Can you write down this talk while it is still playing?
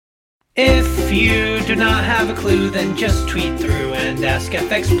If you do not have a clue, then just tweet through and ask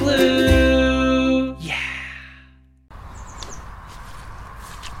FX Blue. Yeah.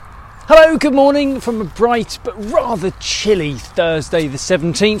 Hello, good morning from a bright but rather chilly Thursday the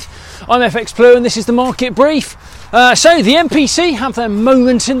 17th. I'm FX Blue and this is the Market Brief. So the MPC have their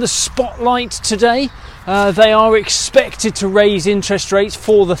moment in the spotlight today. They are expected to raise interest rates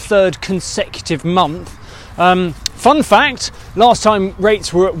for the third consecutive month. Fun fact, last time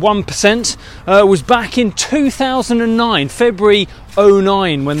rates were at 1% was back in 2009, February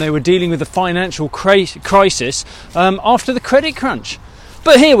 09, when they were dealing with the financial crisis after the credit crunch.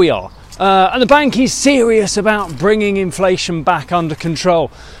 But here we are, and the bank is serious about bringing inflation back under control.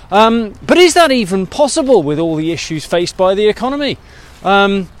 But is that even possible with all the issues faced by the economy?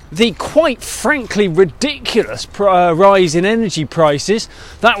 The quite frankly ridiculous rise in energy prices,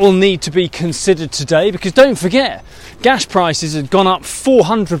 that will need to be considered today, because don't forget, gas prices had gone up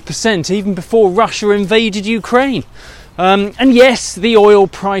 400% even before Russia invaded Ukraine. And yes, the oil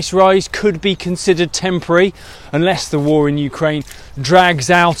price rise could be considered temporary unless the war in Ukraine drags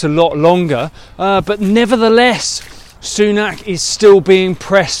out a lot longer. But nevertheless, Sunak is still being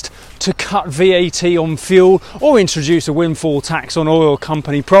pressed to cut VAT on fuel or introduce a windfall tax on oil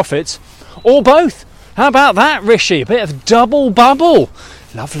company profits, or both. How about that, Rishi? A bit of double bubble.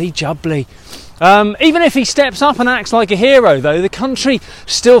 Lovely jubbly. Even if he steps up and acts like a hero, though, the country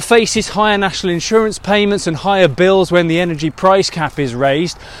still faces higher national insurance payments and higher bills when the energy price cap is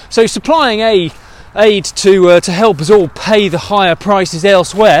raised. So supplying aid to help us all pay the higher prices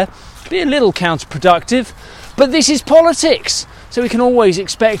elsewhere be a little counterproductive. But this is politics, so we can always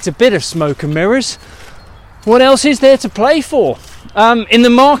expect a bit of smoke and mirrors. What else is there to play for? In the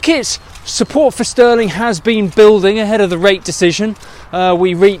markets, support for sterling has been building ahead of the rate decision.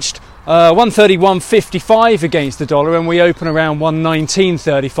 We reached 131.55 against the dollar, and we open around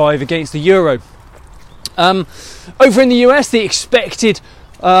 119.35 against the euro. Over in the US, the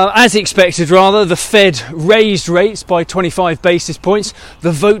Fed raised rates by 25 basis points.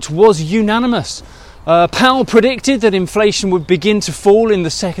 The vote was unanimous. Powell predicted that inflation would begin to fall in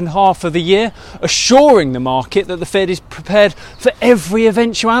the second half of the year, assuring the market that the Fed is prepared for every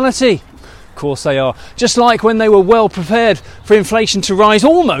eventuality. Of course they are, just like when they were well prepared for inflation to rise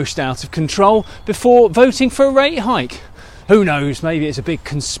almost out of control before voting for a rate hike. Who knows, maybe it's a big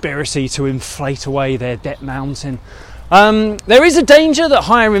conspiracy to inflate away their debt mountain. There is a danger that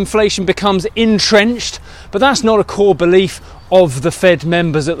higher inflation becomes entrenched, but that's not a core belief of the Fed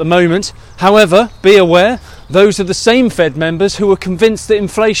members at the moment. However, be aware, those are the same Fed members who were convinced that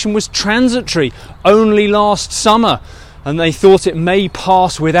inflation was transitory only last summer, and they thought it may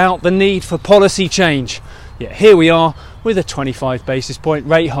pass without the need for policy change. Yet here we are with a 25 basis point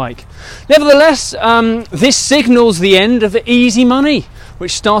rate hike. Nevertheless, this signals the end of easy money,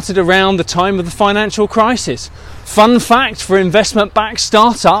 which started around the time of the financial crisis. Fun fact for investment-backed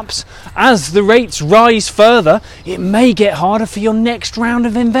startups, as the rates rise further, it may get harder for your next round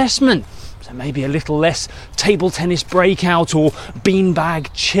of investment. So maybe a little less table tennis breakout or beanbag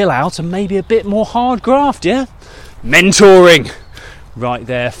chill out, and maybe a bit more hard graft, yeah? Mentoring. Right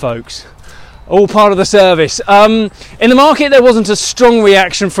there, folks. All part of the service. In the market, there wasn't a strong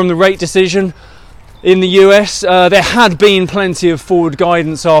reaction from the rate decision. In the US, there had been plenty of forward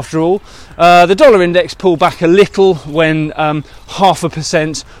guidance after all. The dollar index pulled back a little when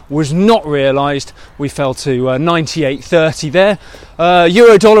 0.5% was not realised. We fell to 98.30 there.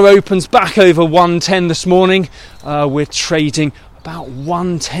 Euro dollar opens back over 110 this morning. We're trading about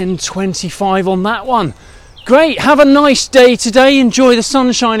 110.25 on that one. Great, have a nice day today. Enjoy the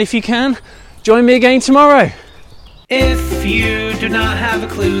sunshine if you can. Join me again tomorrow. If you do not have a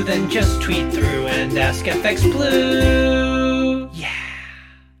clue, then just tweet through and ask FX Blue.